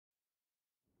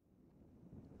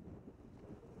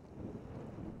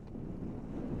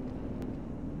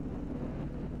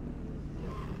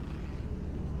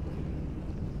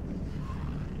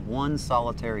one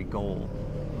solitary goal,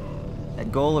 that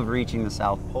goal of reaching the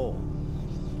South Pole.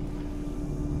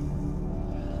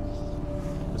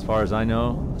 As far as I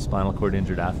know, a spinal cord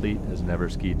injured athlete has never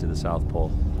skied to the South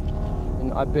Pole.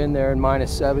 And I've been there in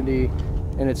 -70,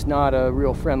 and it's not a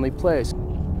real friendly place.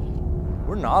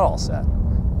 We're not all set.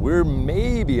 We're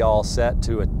maybe all set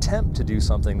to attempt to do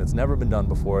something that's never been done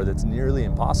before, that's nearly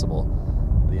impossible.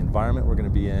 The environment we're going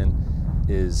to be in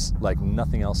is like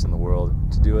nothing else in the world.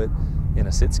 To do it in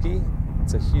a sit ski,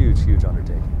 it's a huge, huge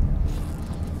undertaking.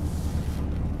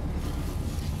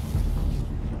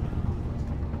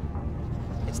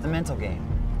 It's the mental game.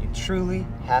 You truly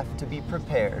have to be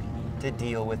prepared to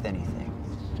deal with anything.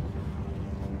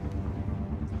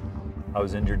 I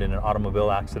was injured in an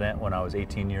automobile accident when I was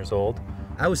 18 years old.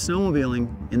 I was snowmobiling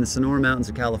in the Sonora Mountains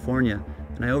of California,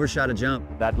 and I overshot a jump.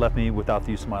 That left me without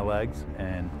the use of my legs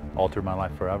and altered my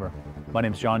life forever. My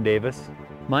name's John Davis.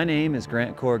 My name is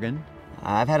Grant Corrigan.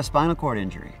 I've had a spinal cord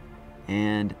injury,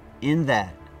 and in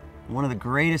that, one of the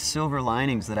greatest silver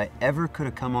linings that I ever could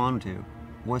have come onto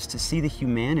was to see the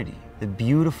humanity, the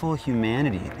beautiful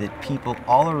humanity that people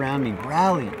all around me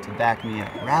rallied to back me up,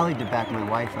 rallied to back my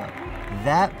wife up.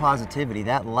 That positivity,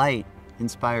 that light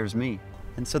inspires me.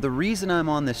 And so the reason I'm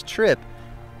on this trip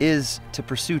is to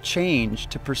pursue change,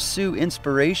 to pursue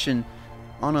inspiration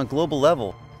on a global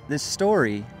level. This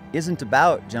story isn't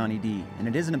about Johnny D, and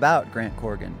it isn't about Grant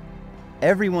Corrigan.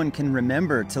 Everyone can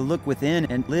remember to look within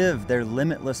and live their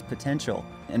limitless potential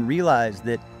and realize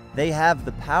that they have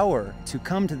the power to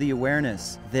come to the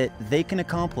awareness that they can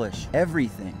accomplish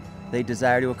everything they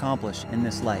desire to accomplish in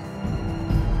this life.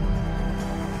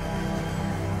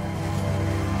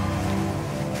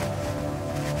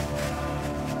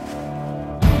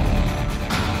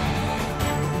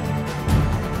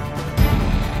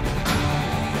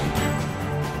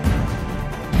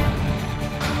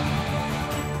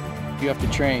 You have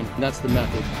to train, and that's the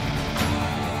method.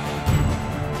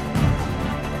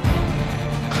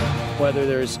 Whether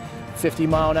there's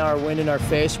 50-mile-an-hour wind in our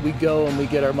face, we go and we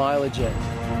get our mileage in.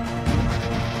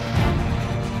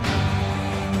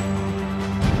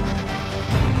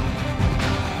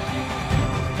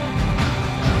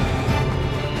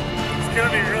 It's going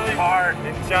to be really hard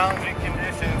in challenging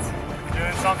conditions,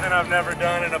 doing something I've never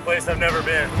done in a place I've never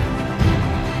been.